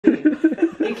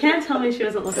You can't tell me she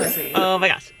doesn't look like me. Oh my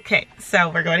gosh. Okay, so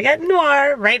we're going to get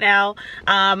Noir right now.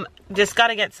 Just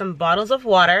gotta get some bottles of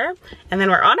water and then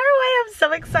we're on our way. I'm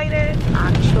so excited. It's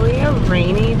actually a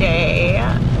rainy day.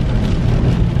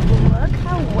 Look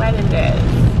how wet it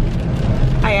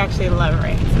is. I actually love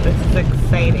rain, so this is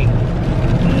exciting.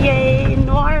 Yay,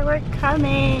 Noir, we're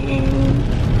coming.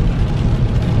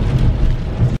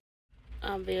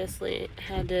 Obviously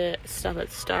had to stop at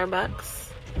Starbucks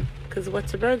because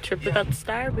what's a road trip without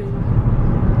Starbucks?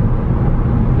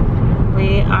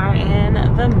 We are in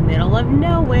the middle of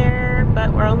nowhere,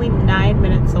 but we're only 9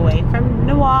 minutes away from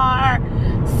Noir.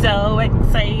 So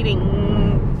exciting.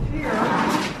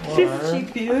 Is she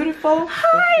beautiful?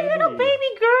 Hi, little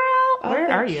baby girl.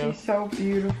 Where are you? She's so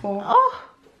beautiful. Oh,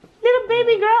 little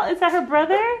baby girl. Is that her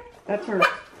brother? That's her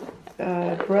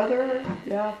brother.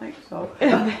 Yeah, I think so.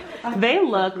 They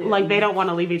look like they don't want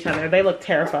to leave each other. They look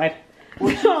terrified.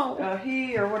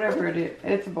 He or whatever it is,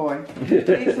 it's a boy.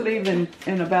 He's leaving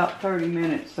in about 30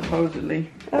 minutes, supposedly.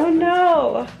 Oh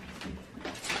no.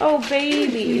 Oh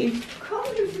baby.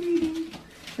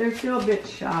 They're still a bit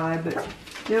shy, but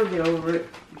they'll get over it.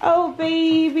 Oh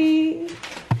baby.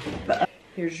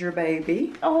 Here's your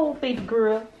baby. Oh baby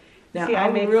girl. Now, see, I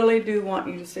really do want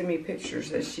you to send me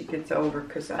pictures as she gets older,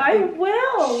 because I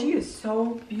will. She is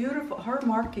so beautiful. Her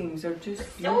markings are just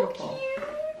So beautiful. cute.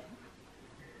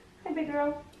 Hi, big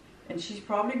girl. And she's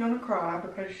probably going to cry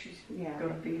because she's going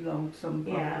to be lonesome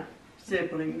for her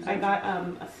siblings. I got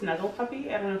a snuggle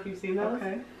puppy. I don't know if you've seen those.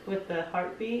 Okay. With the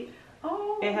heartbeat.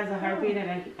 Oh. It has a heartbeat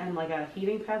and like a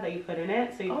heating pad that you put in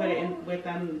it. So you put it in with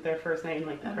them their first night in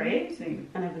like the crate. Amazing.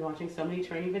 And I've been watching so many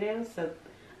training videos. So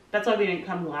that's why we didn't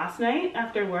come last night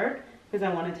after work. Because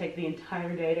I want to take the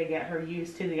entire day to get her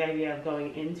used to the idea of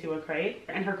going into a crate.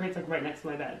 And her crate's like right next to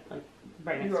my bed. Like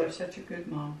right next to it. You are such a good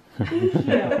mom. Thank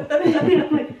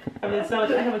you. I mean, so I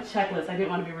have a checklist. I didn't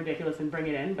want to be ridiculous and bring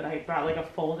it in, but I brought like a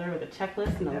folder with a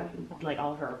checklist and like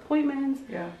all her appointments.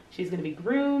 Yeah. She's going to be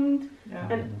groomed.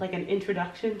 Yeah. And like an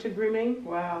introduction to grooming.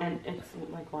 Wow. And it's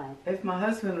like, wow. If my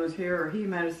husband was here, or he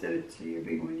might have said it to you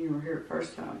when you were here the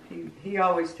first time, he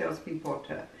always tells people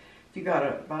to, if you got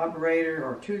a vibrator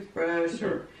or a toothbrush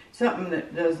or something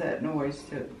that does that noise,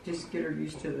 to just get her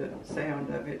used to the sound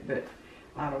of it. But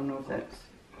I don't know if that's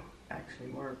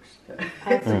actually works. But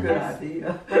it's a good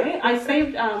idea. Right? I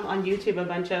saved on YouTube a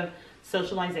bunch of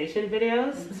socialization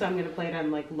videos, so I'm going to play it on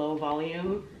like low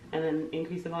volume and then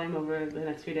increase the volume over the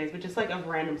next few days, but just like of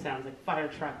random sounds like fire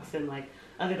trucks and like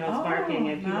other dogs barking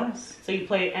and people. Nice. So you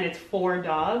play it, and it's 4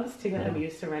 dogs to get them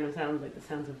used to random sounds like the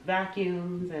sounds of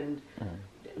vacuums and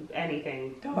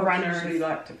anything. Dogs Runners. usually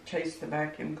like to chase the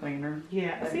vacuum cleaner.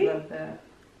 Yeah, They see? love that.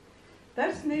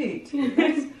 That's neat.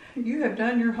 You have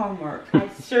done your homework. I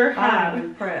sure have. I'm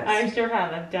impressed. I sure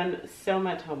have. I've done so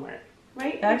much homework.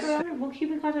 Right? Excellent. We'll keep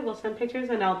in contact. We'll send pictures,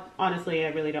 and honestly,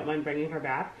 I really don't mind bringing her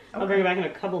back. I'll bring her back in a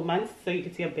couple months so you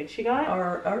can see how big she got.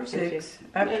 Or 6.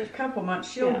 After a couple months,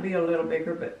 she'll be a little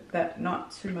bigger, but that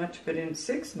not too much. But in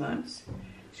 6 months,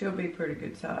 she'll be pretty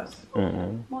good size.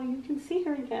 Well, you can see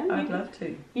her again. I'd love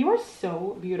to. You are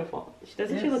so beautiful.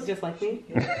 Doesn't she look just like me?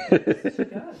 Yes, she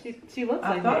does. She looks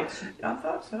like me. I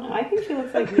thought so. I think she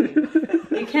looks like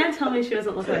me. You can't tell me she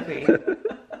doesn't look like me.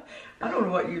 I don't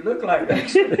know what you look like,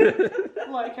 actually.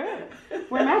 Like her.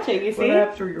 We're matching, you see? Well,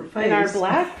 after your face. In our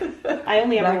black. I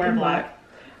only ever wear black.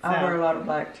 I wear a lot of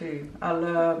black, too. I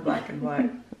love black and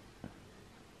white.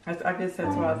 I guess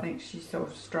that's why I think she's so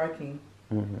striking.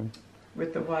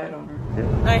 With the white on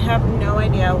her. I have no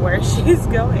idea where she's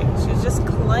going. She's just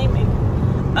climbing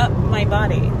up my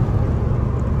body.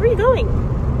 Where are you going?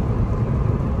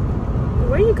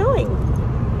 Where are you going?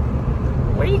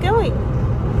 Where are you going?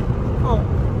 Oh,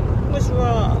 what's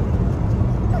wrong?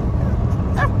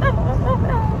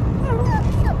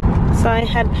 So I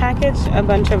had packaged a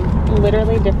bunch of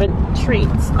literally different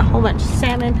treats. A whole bunch.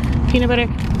 Salmon, peanut butter,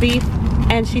 beef,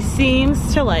 and she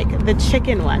seems to like the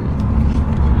chicken one.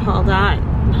 Hold on.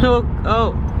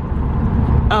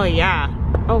 Oh yeah.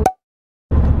 Oh,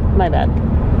 my bad.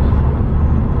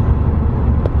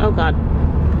 Oh God,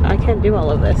 I can't do all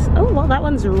of this. Oh, well, that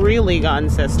one's really gone,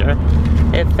 sister.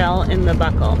 It fell in the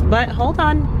buckle. But hold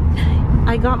on,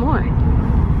 I got more.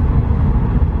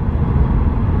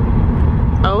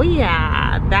 Oh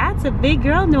yeah, that's a big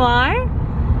girl, Noir.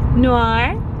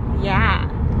 Noir, yeah.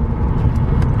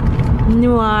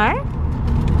 Noir.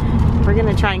 We're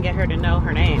gonna try and get her to know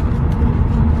her name.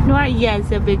 Noir,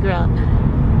 yes, a big girl.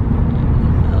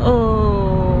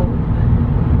 Oh,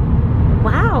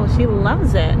 wow, she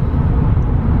loves it.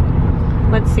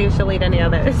 Let's see if she'll eat any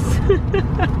others.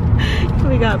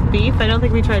 We got beef. I don't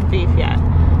think we tried beef yet.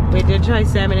 We did try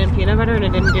salmon and peanut butter and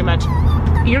it didn't do much.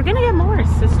 You're gonna get more,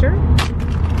 sister.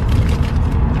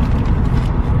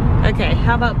 Okay,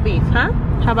 how about beef, huh?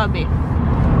 How about beef?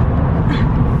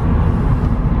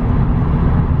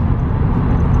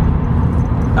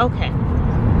 Okay.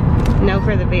 No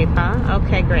for the beef, huh?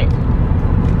 Okay, great.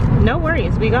 No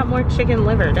worries, we got more chicken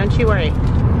liver, don't you worry.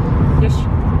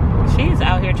 She's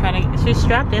out here trying to, she's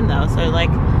strapped in though, so like,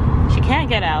 she can't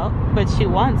get out, but she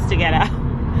wants to get out.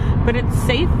 But it's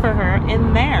safe for her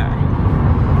in there.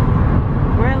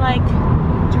 We're like,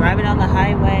 driving on the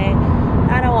highway.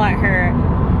 I don't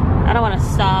want to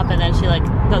stop and then she like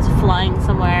goes flying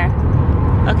somewhere.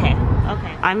 Okay.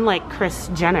 I'm like Kris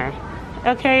Jenner.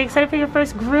 Okay, excited for your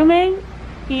first grooming?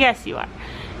 Yes, you are.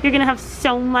 You're gonna have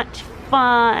so much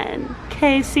fun.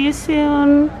 Okay, see you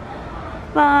soon.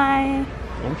 Bye.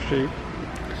 I'm Sheep.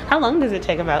 How long does it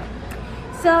take about?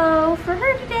 So for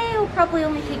her today, it'll probably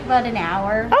only take about an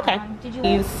hour. Okay. Did you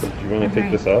want to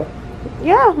take this off?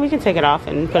 Yeah, we can take it off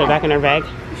and put it back in our bag.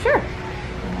 Sure.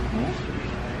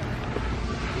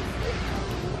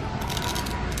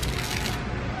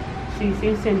 She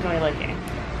seems to enjoy licking.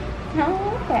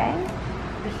 Oh, okay.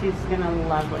 She's gonna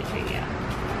love licking you.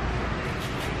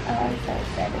 Oh, I'm so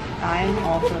excited. I'm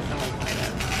also so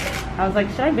excited. I was like,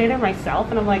 should I bathe her myself?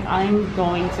 And I'm like, I'm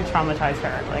going to traumatize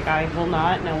her. Like, I will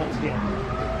not know what to do.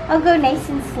 I'll go nice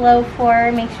and slow for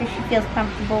her, make sure she feels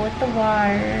comfortable with the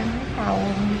water, and the towel,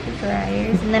 and the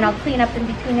dryers. And then I'll clean up in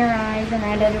between her eyes and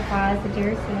right under her paws, the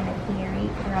deer sanitary.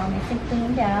 Get her all nice and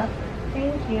cleaned up.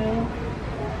 Thank you.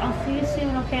 I'll see you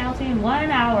soon, okay? I'll see you in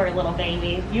 1 hour, little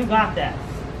baby. You got this.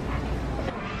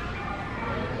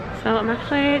 So I'm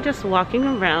actually just walking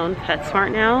around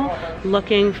PetSmart now,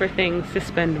 looking for things to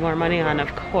spend more money on,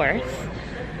 of course.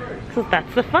 Because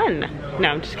that's the fun. No,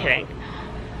 I'm just kidding.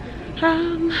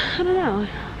 I don't know.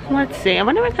 Let's see. I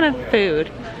wonder what kind of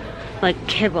food, like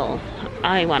kibble,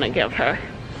 I want to give her.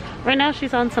 Right now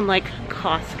she's on some like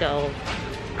Costco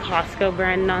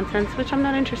brand nonsense, which I'm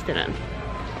not interested in.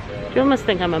 People must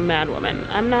think I'm a mad woman.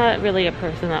 I'm not really a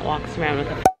person that walks around with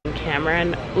a f***ing camera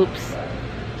and, oops,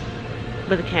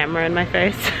 with a camera in my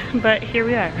face, but here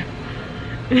we are.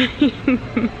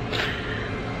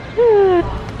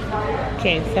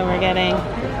 Okay, so we're getting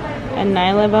a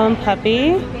Nylabone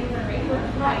puppy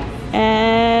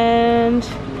and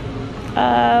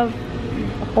a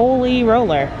holy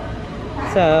roller.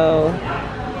 So,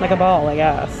 like a ball, I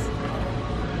guess.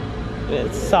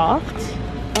 It's soft.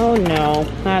 Oh no,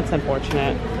 that's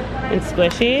unfortunate. And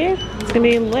squishy. It's gonna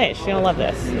be lit. She's gonna love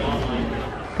this.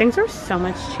 Things are so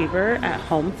much cheaper at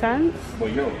HomeSense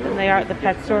than they are at the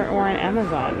pet store or on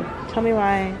Amazon. Tell me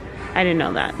why. I didn't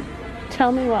know that.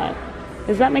 Tell me why.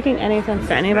 Is that making any sense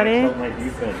to anybody?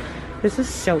 This is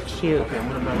so cute.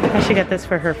 I should get this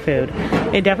for her food.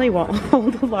 It definitely won't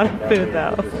hold a lot of food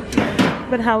though.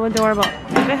 But how adorable.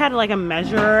 If it had like a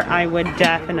measurer, I would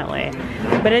definitely.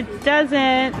 But it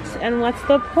doesn't. And what's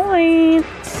the point?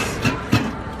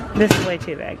 This is way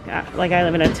too big. Like I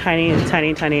live in a tiny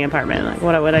apartment. Like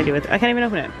what would I do with it? I can't even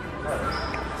open it.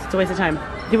 It's a waste of time.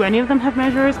 Do any of them have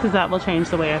measurers? Because that will change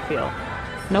the way I feel.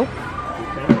 Nope.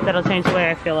 That'll change the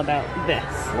way I feel about this.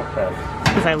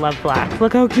 Because I love black.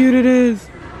 Look how cute it is.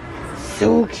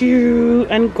 So cute.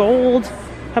 And gold.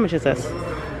 How much is this?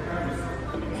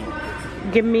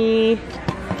 Give me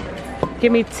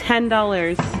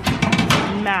 $10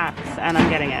 max and I'm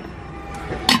getting it.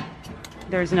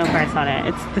 There's no price on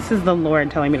it. This is the Lord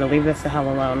telling me to leave this the hell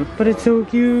alone. But it's so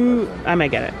cute. I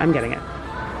might get it. I'm getting it.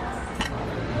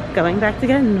 Going back to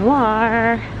get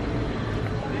Noir.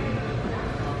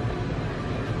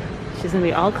 She's gonna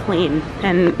be all clean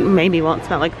and maybe won't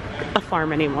smell like a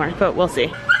farm anymore, but we'll see.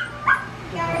 She's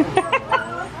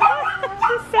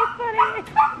so funny.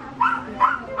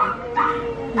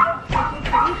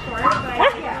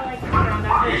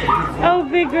 Oh,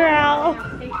 big girl.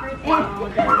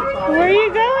 Where are you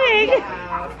going?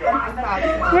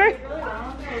 Where?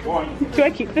 Do I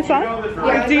keep this on?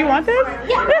 Yeah. Do you want this?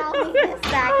 Yeah, I'll leave this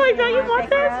back. Oh my god, you want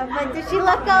this? But does she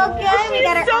look all good? We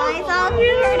got her eyes all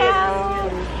cleared out.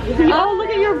 Oh, look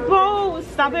at your bow.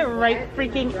 Stop it right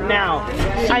freaking now.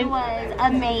 She was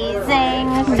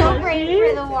amazing. So great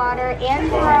for the water and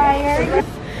dryer.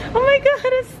 Oh my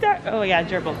god, a star. Oh yeah,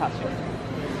 gerbil costume.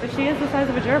 But she is the size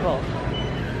of a gerbil.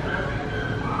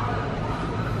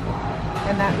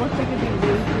 And that looks like it'd be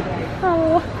really today.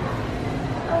 Oh.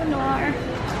 Oh, Noir.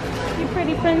 You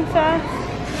pretty princess.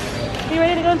 You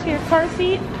ready to go into your car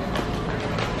seat?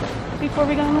 Before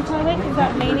we go on the toilet? Because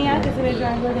that maniac is going to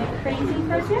drive like a crazy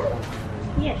person?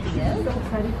 Yes, he is. So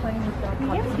excited playing with that.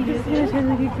 Yes, he just is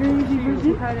like a crazy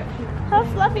person. Oh,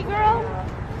 fluffy girl.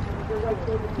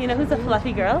 You know who's a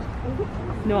fluffy girl?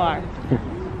 Noir.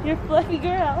 You're a fluffy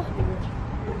girl.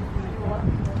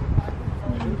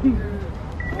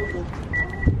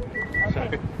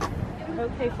 Okay.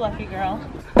 Okay, fluffy girl.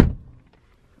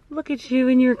 Look at you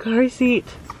in your car seat.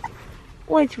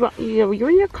 What's wrong? You're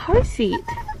in your car seat.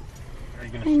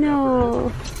 I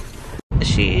know.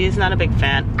 She's not a big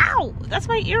fan. Ow! That's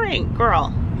my earring,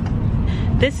 girl.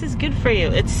 This is good for you.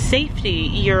 It's safety.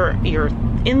 You're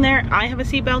in there. I have a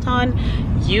seatbelt on.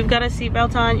 You've got a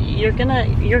seatbelt on. You're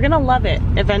gonna love it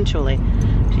eventually.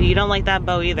 You don't like that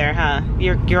bow either, huh?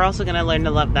 You're also gonna learn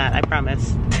to love that. I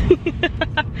promise.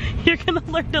 You're gonna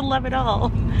learn to love it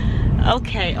all.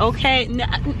 Okay, okay. No,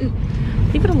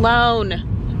 leave it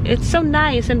alone. It's so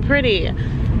nice and pretty.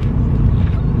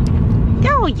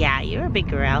 Oh yeah, you're a big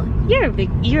girl. You're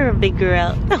a big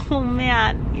girl. Oh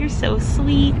man, you're so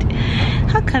sweet.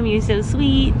 How come you're so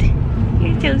sweet?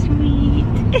 You're so sweet.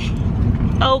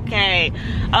 Okay.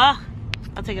 I'll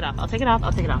take it off. I'll take it off.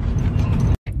 I'll take it off.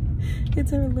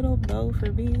 It's our little bow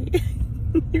for me.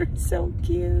 You're so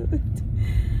cute.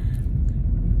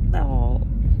 Oh.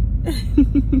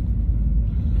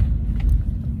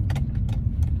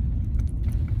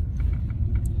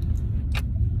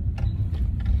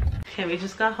 Okay, we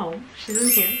just got home. She's in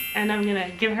here, and I'm gonna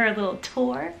give her a little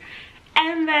tour,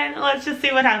 and then let's just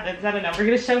see what happens. I don't know. We're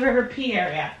gonna show her pee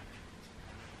area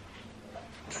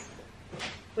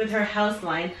with her house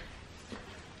line.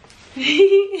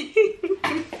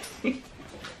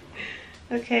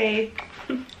 Okay,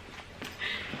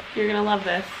 you're gonna love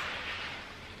this.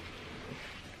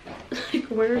 Like,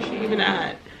 where is she even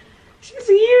at? She's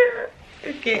here.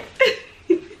 Okay.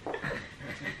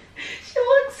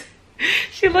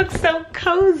 She looks so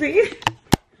cozy.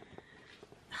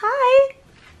 Hi.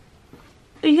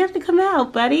 You have to come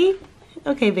out, buddy.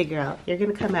 Okay, big girl, you're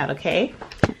gonna come out, okay?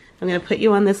 I'm gonna put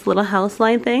you on this little house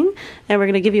line thing, and we're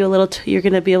gonna give you a little, you're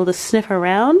gonna be able to sniff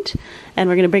around, and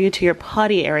we're gonna bring you to your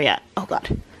potty area. Oh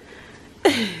God.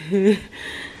 Okay,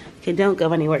 don't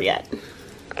go anywhere yet.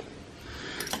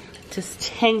 Just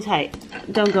hang tight.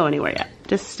 Don't go anywhere yet.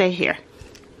 Just stay here.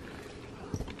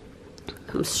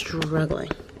 I'm struggling.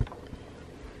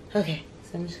 Okay,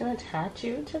 so I'm just gonna attach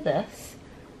you to this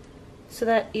so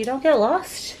that you don't get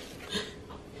lost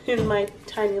in my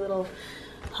tiny little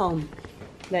home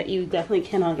that you definitely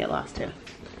cannot get lost in.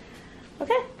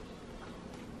 Okay.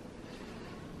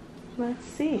 Let's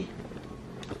see.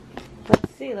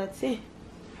 Let's see, let's see.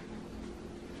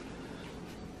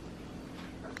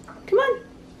 Come on.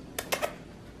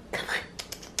 Come on.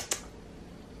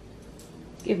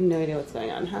 You have no idea what's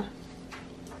going on, huh?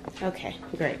 Okay,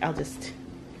 great. I'll just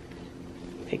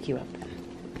pick you up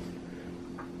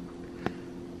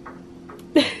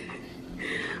then.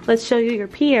 Let's show you your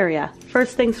pee area.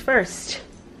 First things first.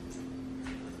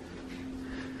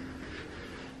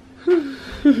 We're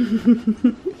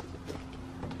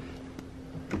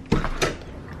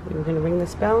gonna ring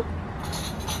this bell.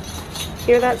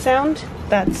 Hear that sound?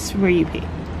 That's where you pee.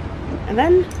 And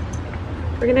then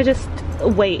we're gonna just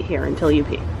wait here until you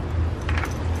pee.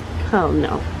 Oh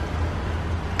no.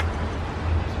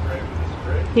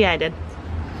 Yeah, I did.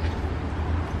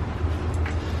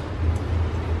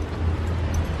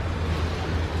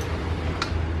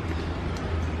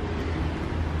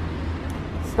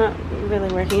 It's not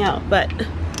really working out, but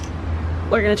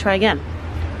we're gonna try again.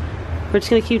 We're just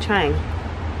gonna keep trying.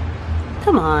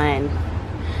 Come on.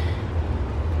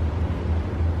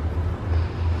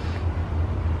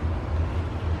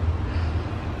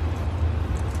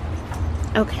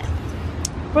 Okay.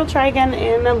 We'll try again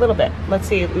in a little bit. Let's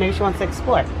see, maybe she wants to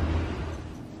explore.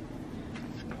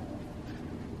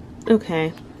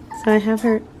 Okay, so I have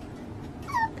her,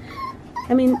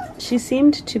 I mean, she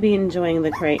seemed to be enjoying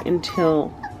the crate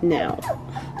until now.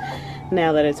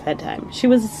 Now that it's bedtime. She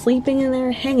was sleeping in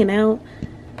there, hanging out.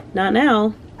 Not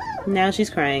now. Now she's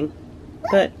crying.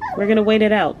 But we're gonna wait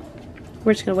it out.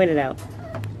 We're just gonna wait it out.